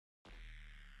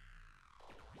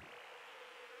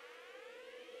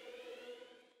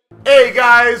Hey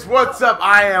guys, what's up?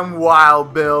 I am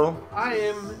Wild Bill. I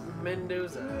am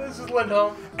Mendoza. This is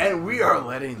Lindholm. And we are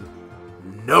letting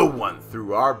no one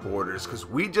through our borders because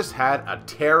we just had a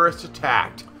terrorist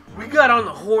attack. We got on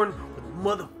the horn with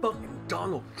motherfucking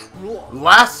Donald Trump.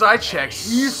 Last I checked,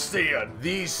 he said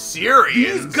these Syrians...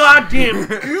 These goddamn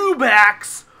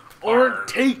goobacks aren't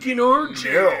taking our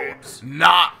jobs.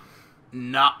 Not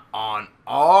on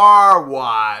our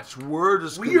watch. We're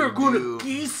just We are gonna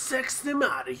sex them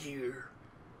out of here.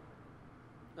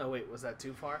 Oh wait, was that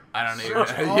too far? I don't even...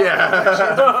 Yeah.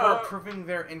 Yeah. For proving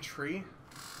their entry.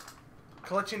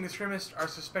 Collection extremists are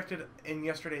suspected in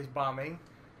yesterday's bombing.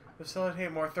 To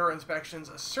facilitate more thorough inspections,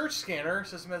 a search scanner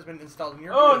system has been installed in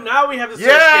your Oh, booth. now we have the search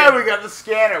Yeah, scanner. we got the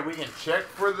scanner. We can check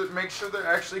for make sure they're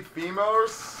actually female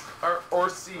or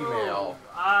female. Oh,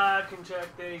 I can check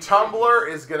the Tumblr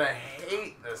is gonna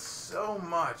hate this so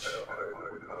much.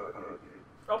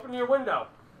 Open your window.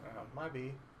 Might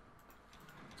be.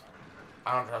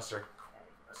 I don't trust her.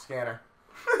 Scanner.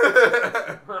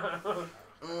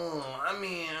 I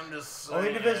mean, I'm just so...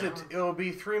 Only to visit, it will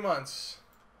be 3 months.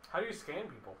 How do you scan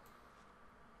people?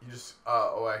 You just...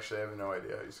 oh, actually, I have no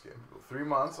idea how you scan people. 3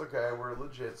 months, okay, we're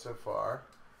legit so far.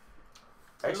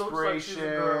 It looks like she's a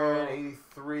girl. Expiration,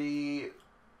 83...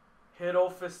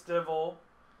 Hiddle Festival.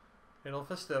 Hiddle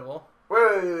Festival.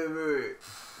 Wait.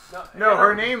 No, Hiddle-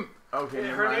 her name... Okay, Yeah,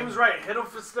 never her mind. name's right. Hiddle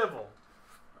Festival.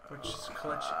 Which is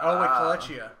Collection. Oh, wait,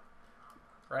 Collectia.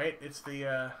 Right? It's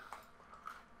the,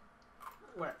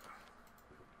 Where?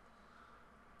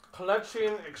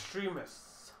 Collection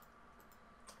extremists.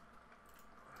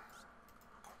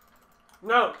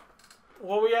 No.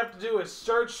 What we have to do is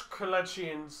search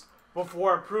collections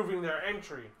before approving their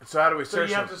entry. So how do we So search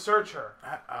you have them? to search her.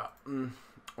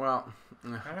 Well,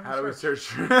 how do we search?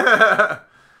 search?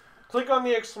 Click on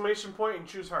the exclamation point and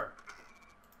choose her.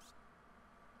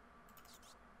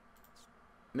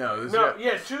 No, this No, is...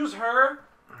 yeah, choose her.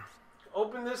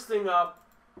 Open this thing up.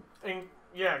 And,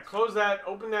 yeah, close that.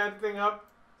 Open that thing up.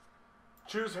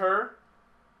 Choose her.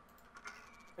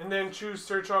 And then choose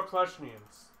search all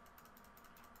collections.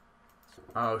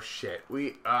 Oh shit,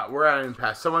 we're at an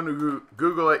impasse. Someone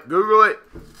Google it. Google it.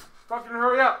 Fucking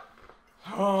hurry up.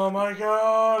 Oh my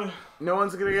god. No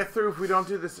one's gonna get through if we don't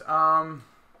do this. No,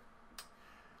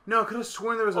 I could have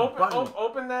sworn there was a button.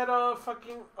 Open that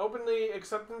open the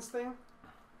acceptance thing,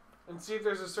 and see if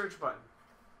there's a search button.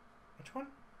 Which one?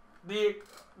 The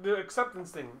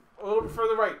acceptance thing, a little bit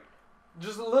further right,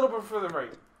 just a little bit further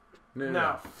right.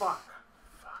 No. Fuck.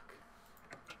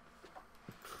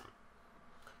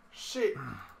 Shit.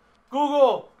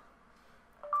 Google.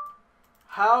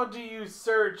 How do you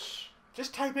search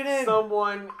Just type it in.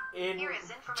 someone in?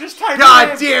 Just type God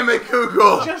it in. damn it,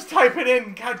 Google! Just type it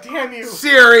in. God damn you.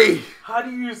 Siri! How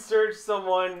do you search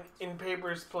someone in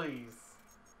Papers, Please?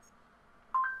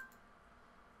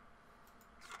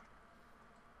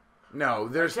 No,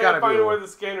 there's Can't gotta be. find where the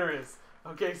scanner is.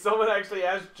 Okay, someone actually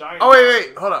has giant. Oh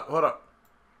wait, hold up.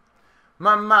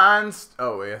 My mind's.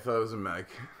 Oh wait, I thought it was a Meg.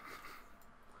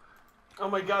 Oh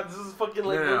my god, this is fucking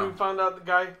like No. when we found out the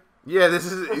guy. Yeah, this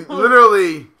is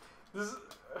literally. This is...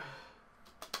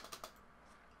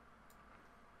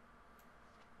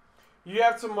 You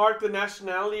have to mark the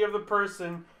nationality of the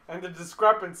person and the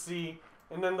discrepancy,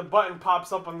 and then the button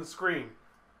pops up on the screen.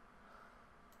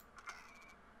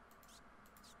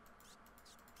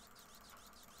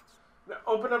 Now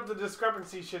open up the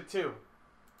discrepancy shit too.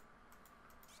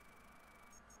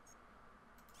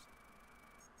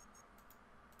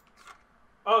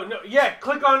 Oh no! Yeah,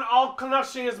 click on all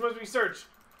collections must be searched.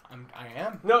 I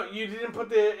am. No, you didn't put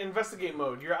the investigate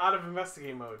mode. You're out of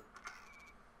investigate mode.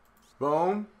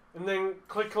 Boom. And then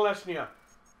click Kaleshnia.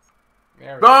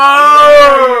 There we Boom!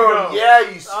 go. Yeah,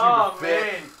 you stupid Oh fit.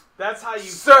 man, that's how you.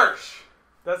 Search.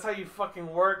 That's how you fucking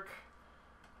work,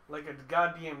 like a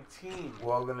goddamn team.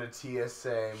 Welcome to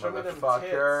TSA, Show me them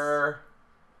motherfucker.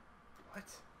 What?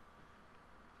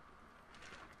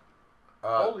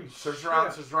 Holy search shit.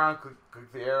 around,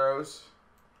 click the arrows.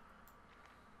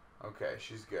 Okay,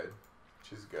 she's good.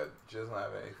 She doesn't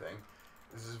have anything.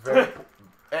 This is very...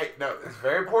 Hey, no, it's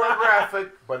very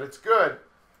pornographic, but it's good.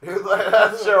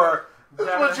 Let's show her. This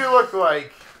is what you look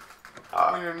like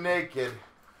when you're naked.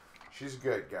 She's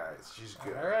good, guys. She's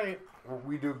good. Alright.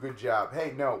 We do a good job.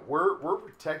 Hey, no, we're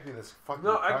protecting this fucking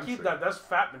No, country. I keep that. That's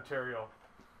fat material.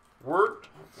 We're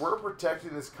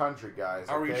protecting this country, guys.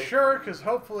 Are we okay? sure? Because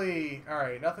hopefully...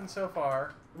 Alright, nothing so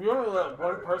far. We only let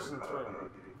one person through.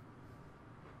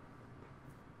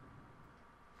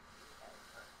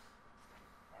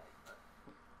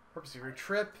 Purpose of your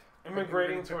trip.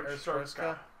 Immigrating to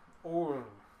Arstotzka. Ooh.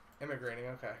 Immigrating,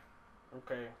 okay.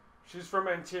 Okay. She's from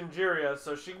Antangeria,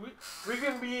 so we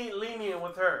can be lenient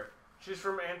with her. She's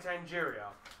from Antangeria.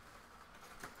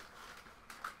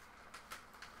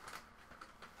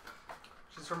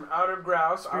 She's from Outer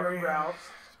Grouse. Outer Grouse.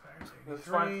 That's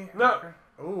fine. No.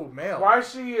 Oh, male. Why is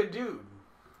she a dude?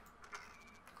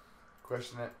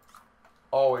 Question it.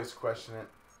 Always question it.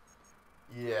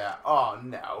 Yeah. Oh,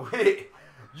 no.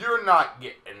 You're not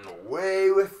getting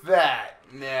away with that.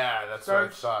 Nah, that's what I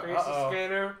thought. Face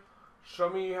scanner. Show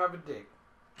me you have a dick.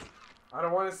 I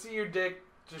don't want to see your dick.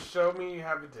 Just show me you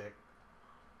have a dick.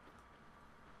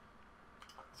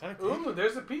 Is that a Ooh,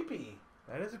 there's a pee-pee.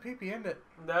 That is a pee-pee, isn't it?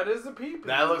 That is a pee-pee.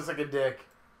 That looks like a dick.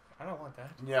 I don't want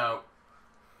that. No.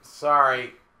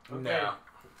 Sorry. Okay. No.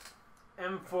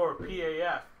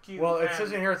 M4PAF. Well, it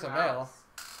says in here it's a male.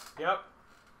 Yep.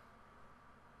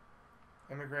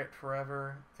 Immigrate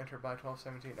forever. Enter by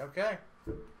 1217. Okay.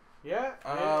 Yeah.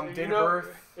 Date of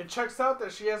birth. It checks out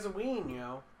that she has a ween,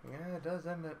 Yeah, it does,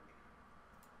 doesn't it?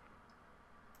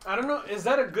 I don't know. Is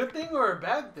that a good thing or a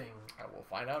bad thing? I will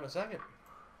find out in a second.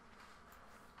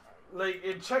 Like,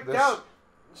 it checked out.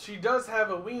 She does have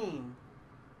a ween.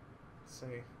 Let's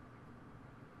see.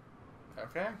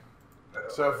 Okay.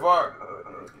 So far.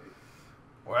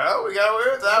 Well, we got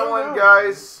away with that one,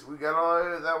 guys. We got away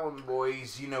with that one,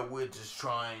 boys. You know, we're just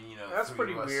trying, That's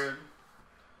pretty weird.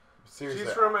 Seriously.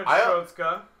 She's from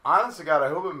Anshotska. Honest to God, I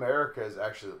hope America is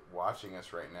actually watching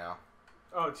us right now.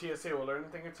 Oh, TSA will learn a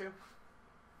thing or two?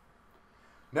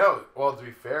 No, well, to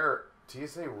be fair,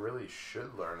 TSA really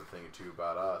should learn a thing or two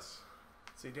about us.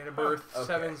 See, date of birth,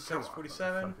 Okay.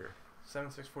 7/6/47.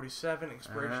 7/6/47.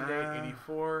 Expiration date,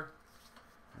 84.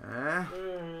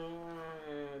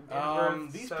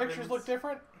 These pictures look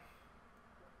different.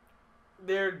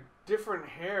 They're different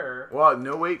hair. Well,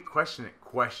 no, wait. Question it.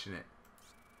 Question it.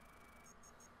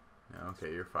 No,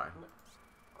 okay, you're fine.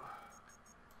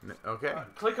 No, okay.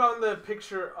 Click on the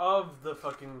picture of the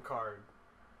fucking card.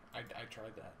 I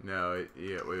tried that. No,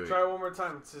 wait. Try it one more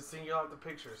time to single out the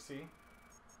picture, see?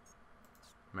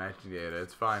 Matching data,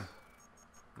 it's fine.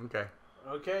 Okay.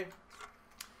 Okay.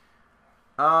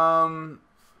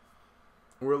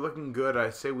 We're looking good. I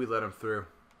say we let him through.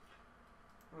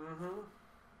 Mm-hmm.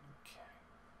 Okay.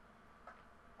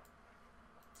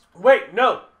 Wait,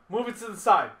 no! Move it to the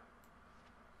side.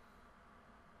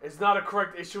 It's not a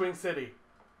correct issuing city.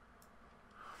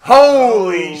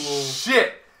 Holy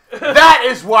shit! That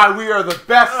is why we are the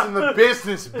best in the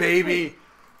business, baby!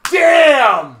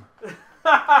 Damn!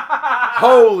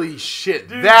 Holy shit!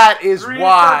 Dude, that is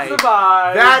why.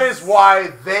 That is why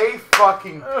they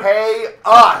fucking pay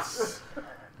us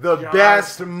the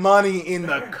best money in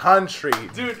the country.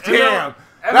 Dude, damn!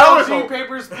 That was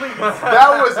papers, please.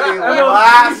 That was a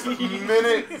last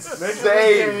minute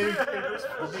save.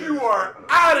 You are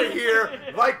out of here,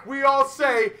 like we all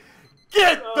say.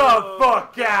 Get the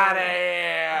fuck out of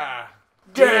here!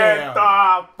 Get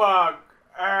the fuck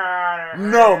out of here!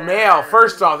 No, male.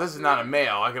 First off, this is not a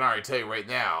male. I can already tell you right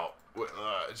now.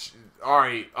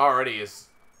 Already is.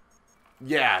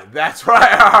 Yeah, that's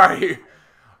right.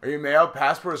 Are you male?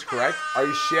 Passport is correct. Are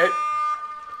you shit?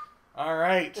 All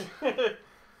right.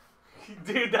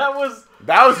 Dude, that was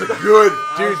a good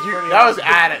dude. That was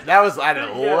at it. That was at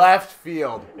it left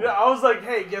field. Yeah, I was like,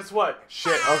 hey, guess what?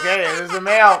 Shit. Okay, it is a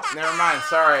male. Never mind.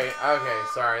 Sorry. Okay,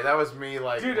 sorry. That was me.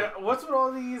 Like, dude, what's with all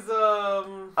these?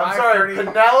 I'm sorry.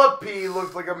 Penelope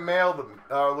looked like a male.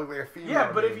 Looked like a female.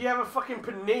 Yeah, but if you have a fucking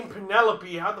name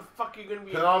Penelope, how the fuck are you gonna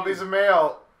be? Penelope's a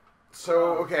male.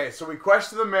 So okay, so we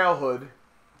question the malehood.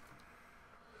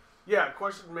 Yeah,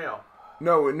 question male.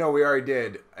 No, we already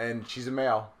did, and she's a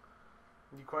male.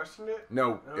 You questioned it?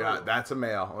 No, Oh. yeah, that's a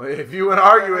male. If you want to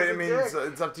argue it, I mean,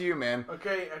 it's up to you, man.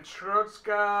 Okay,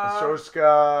 Atrotska.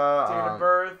 Date of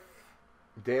birth.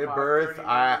 Date of birth.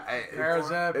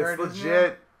 It's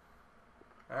legit.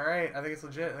 All right, I think it's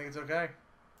legit. I think it's okay.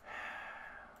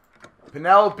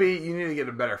 Penelope, you need to get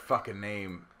a better fucking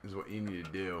name. Is what you need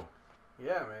to do.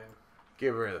 Yeah, man.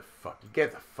 Get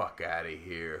the fuck out of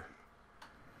here.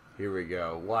 Here we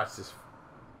go. Watch this.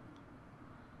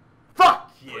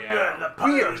 Fuck yeah!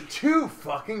 We are too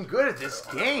fucking good at this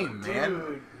game, man.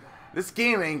 Dude. This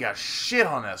game ain't got shit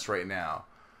on us right now.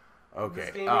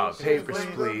 Okay. Papers,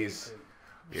 please.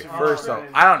 Yeah, first off,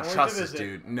 I don't trust this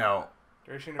dude. No.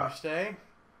 Duration of your stay?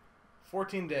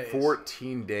 14 days.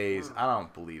 14 days. I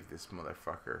don't believe this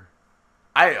motherfucker.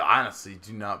 I honestly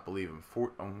do not believe him.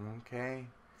 Okay.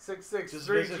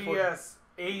 663GS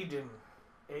Aiden.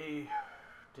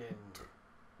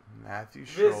 Matthew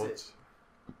Schultz.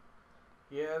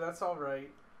 Yeah, that's all right.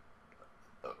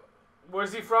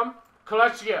 Where's he from?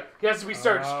 Kolechia. He has to be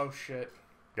searched. Oh shit.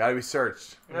 Gotta be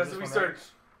searched. It has to be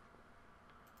searched.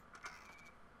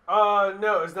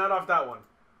 No, it's not off that one.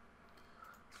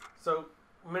 So,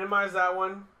 minimize that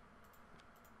one.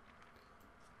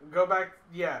 Go back,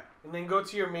 yeah. And then go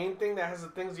to your main thing that has the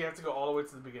things. You have to go all the way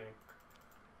to the beginning.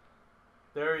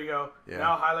 There you go. Yeah.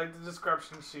 Now highlight the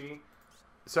description sheet.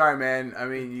 Sorry, man. I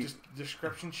mean, you...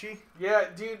 Description sheet? Yeah,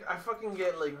 dude, I fucking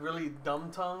get, like, really dumb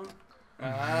tongue.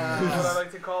 That's what I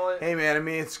like to call it. Hey, man, I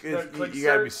mean, you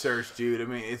gotta be searched, dude. I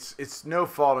mean, it's no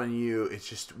fault on you. It's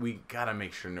just, we gotta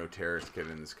make sure no terrorists get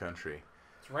in this country.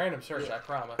 It's random search, I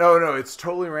promise. No, it's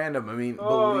totally random. I mean,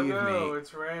 believe me. No,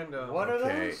 it's random. What are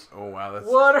those? Oh, wow, that's...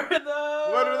 What are those?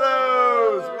 What are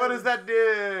those? What is that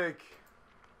dick?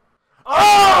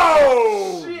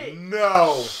 Oh! Shit.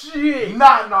 No. Shit.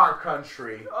 Not in our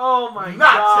country. Oh, my God.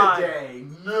 Not today.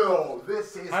 No,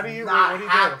 this is How do you, not what do you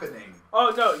happening. do?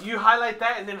 Oh, no, you highlight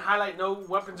that and then highlight no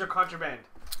weapons or contraband.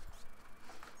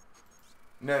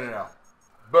 No.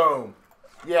 Boom.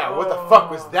 Yeah, what the fuck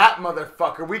was that,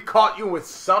 motherfucker? We caught you with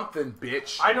something,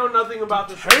 bitch. I know nothing about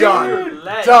this. Done.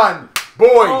 Lead. Done.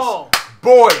 Boys. Oh.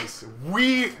 Boys,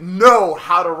 we know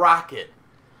how to rock it.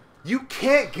 You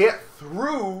can't get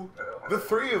through the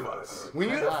three of us. We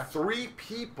need 3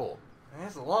 people.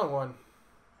 That's a long one.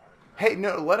 Hey,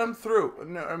 no, let them through.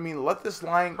 No, I mean, let this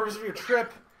line... Purpose of your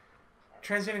trip,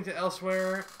 transiting to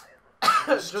elsewhere.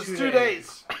 Just 2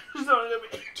 days. 2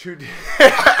 days. 2 days.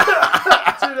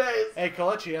 Hey,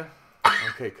 Kalechia.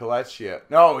 Okay, Kalechia.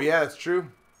 No, yeah, it's true.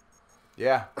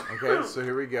 Yeah, okay, so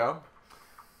here we go.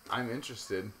 I'm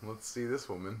interested. Let's see this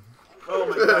woman. Oh,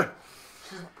 my God.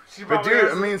 She But dude,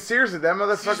 I mean, seriously, that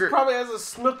motherfucker... She probably has a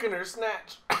snook in her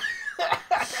snatch.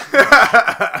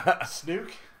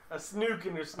 Snook? A snook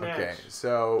in her snatch. Okay,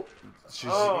 so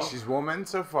she's woman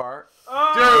so far.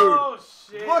 Oh,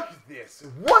 dude, shit. Look at this.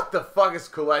 What the fuck is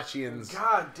Kalechians?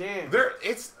 God damn.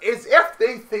 It's if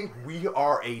they think we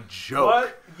are a joke.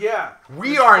 What? Yeah.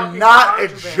 We are not a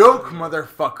joke,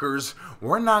 motherfuckers.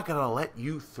 We're not gonna let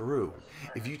you through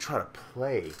if you try to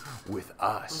play with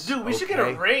us. Dude, we should get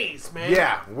a raise, man.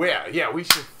 Yeah, we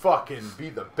should fucking be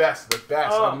the best of the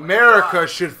best. Oh, America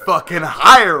should fucking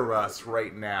hire us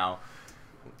right now.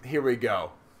 Here we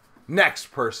go.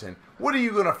 Next person. What are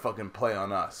you gonna fucking play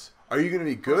on us? Are you gonna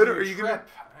be good or are you gonna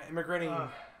immigrating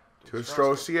to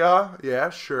Australia? Yeah,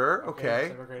 sure.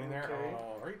 Okay. Immigrating there. Okay.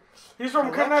 All right. He's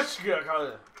from Connecticut.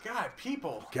 God,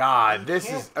 people. God, this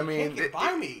is. I mean, can't get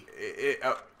by me.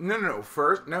 No.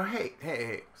 First, no.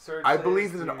 Hey. Search I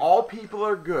believe that all people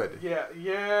are good.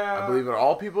 Yeah. I believe that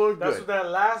all people are good. That's what that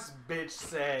last bitch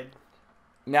said.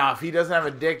 Now, if he doesn't have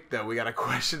a dick, though, we gotta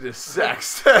question his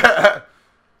sex. Okay,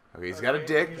 he's got a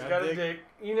dick. He's got a dick.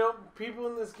 You know, people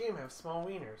in this game have small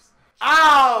wieners.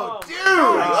 Ow, Oh, dude!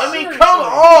 God. I mean, come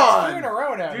on! 3 in a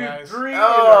row now, Dude, guys. 3 in a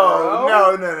row.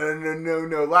 Oh,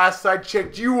 no. Last I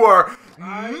checked, you are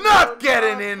not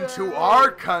getting into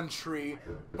our country.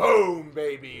 Boom,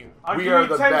 baby. I'll We give are you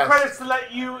the 10 best. credits to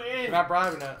let you in. You're not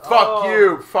bribing it.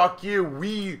 Fuck you.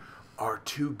 We are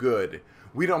too good.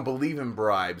 We don't believe in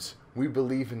bribes. We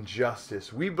believe in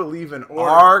justice. We believe in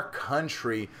our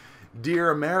country.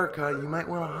 Dear America, you might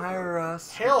want to hire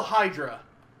us. Hail Hydra.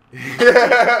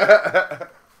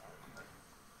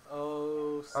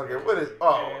 Oh, okay, what is...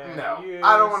 Oh, no.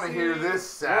 I don't want to hear this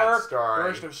sad story.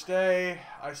 Duration of stay.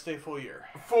 I stay full year.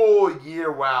 Full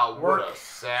year, wow. Work. What a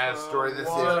sad story this is.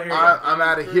 One, I'm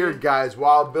out of here, guys.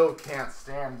 Wild Bill can't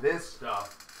stand this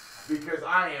stuff. Because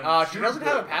I am... She doesn't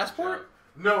have a passport?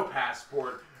 No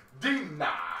passport.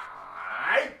 Denied.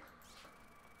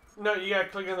 No, you gotta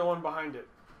click on the one behind it.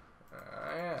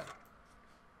 Yeah.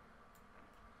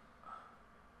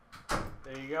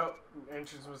 There you go.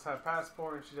 Entrance must have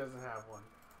passport, and she doesn't have one.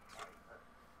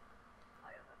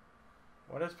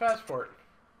 What is passport?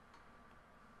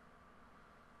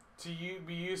 To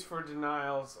be used for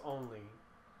denials only.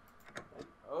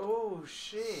 Oh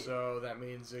shit. So that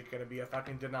means it's gonna be a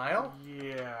fucking denial?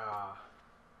 Yeah.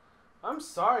 I'm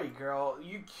sorry, girl.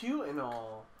 You cute and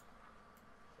all.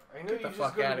 I know Get you're the just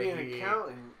fuck gonna outta be an here.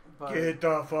 accountant, but Get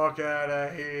the fuck out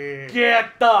of here.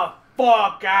 get the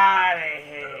fuck out of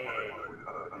here.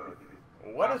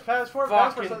 What is passport?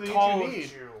 Fucking Passport's something told you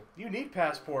need. You need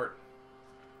passport.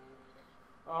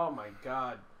 Oh my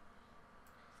god.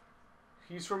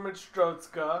 He's from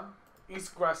Mistrotska,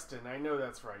 East Greston. I know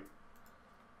that's right.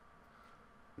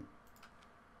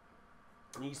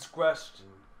 East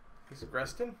Greston. East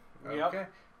Greston? Yep. Okay.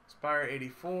 Expire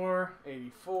 84.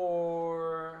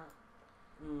 84.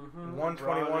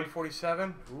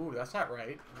 1/21/47. Ooh, that's not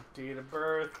right. Date of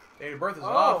birth. Date of birth is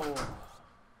off.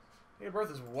 Date of birth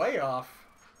is way off.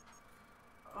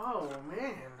 Oh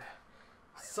man.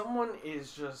 Someone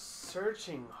is just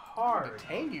searching hard.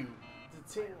 Detain you.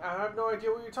 I have no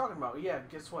idea what you're talking about. Yeah,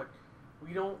 guess what?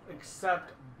 We don't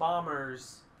accept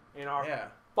bombers in our Yeah.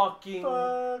 fucking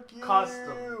Fuck you.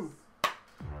 customs.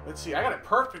 Let's see. I got it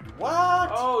perfect. What?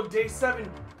 Oh, day 7.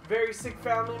 Very sick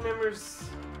family members.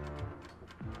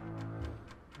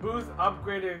 Booth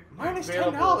upgraded. Minus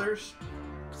available. $10.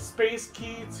 Space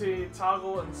key to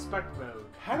toggle inspect mode.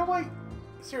 How do I?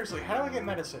 Seriously, how do I get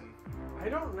medicine? I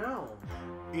don't know.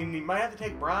 You might have to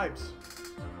take bribes.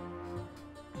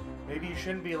 Maybe you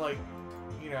shouldn't be like,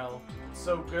 you know.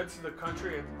 So good to the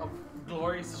country of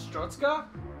glorious Strutska?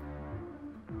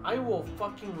 I will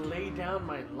fucking lay down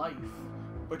my life.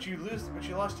 But you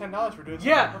lost $10 for doing something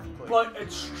Yeah, perfectly. but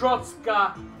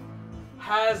Strutska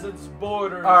has its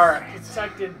borders Alright.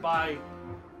 protected by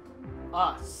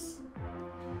us.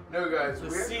 No, guys, The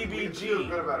we have to CBG. feel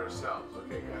good about ourselves,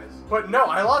 okay, guys? But no,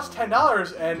 I lost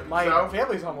 $10 and my So?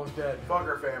 family's almost dead. Fuck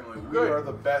our family. We Good. are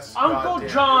the best Uncle goddamn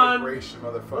John corporation,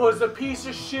 motherfuckers. Was a piece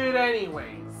of shit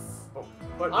anyways.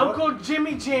 But Uncle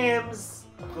Jimmy Jams.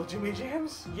 Uncle Jimmy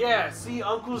Jams? Yeah, see,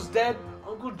 Uncle's dead.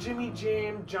 Uncle Jimmy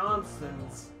Jam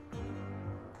Johnson's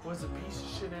was a piece of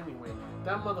shit anyway.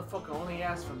 That motherfucker only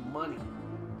asked for money.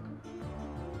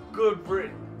 Good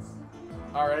riddance.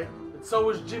 Alright. And so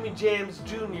was Jimmy Jams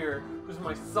Jr., who's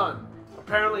my son.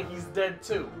 Apparently he's dead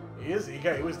too. He is. He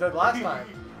was dead last time.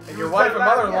 And He your was wife dead and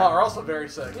last- mother-in-law yeah. are also very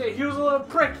sick. Yeah, he was a little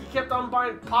prick. He kept on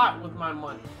buying pot with my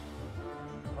money.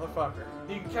 Motherfucker.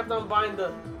 He kept on buying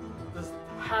the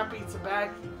happy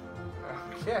tobacco.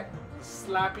 Okay. The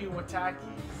slappy watakis.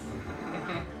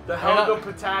 The Helga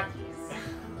Patakis.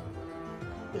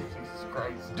 Jesus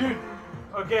Christ. Dude,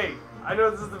 okay, I know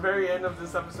this is the very end of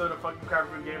this episode of fucking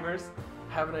CraftBrewGamers.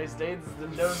 Have a nice day. This is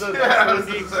the Nozo. Yeah, I was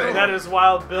That's gonna say. that is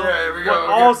Wild Bill. Yeah, here we go. But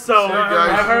Okay. also, See you guys.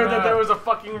 I heard that there was a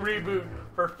fucking reboot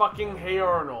for fucking Hey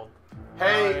Arnold.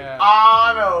 Hey, Oh, yeah.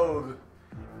 Arnold!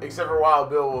 Except for Wild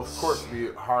Bill will, of course, be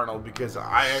Arnold because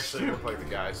I actually will play the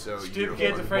guy, so Stoop you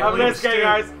kids afraid Have a to leave nice the day, stoop.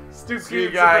 guys. Stoop See you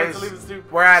kids, afraid guys. to leave the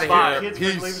stoop. We're out of Bye. here. Kids afraid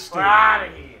to leave the Peace. stoop. We're out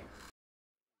of here.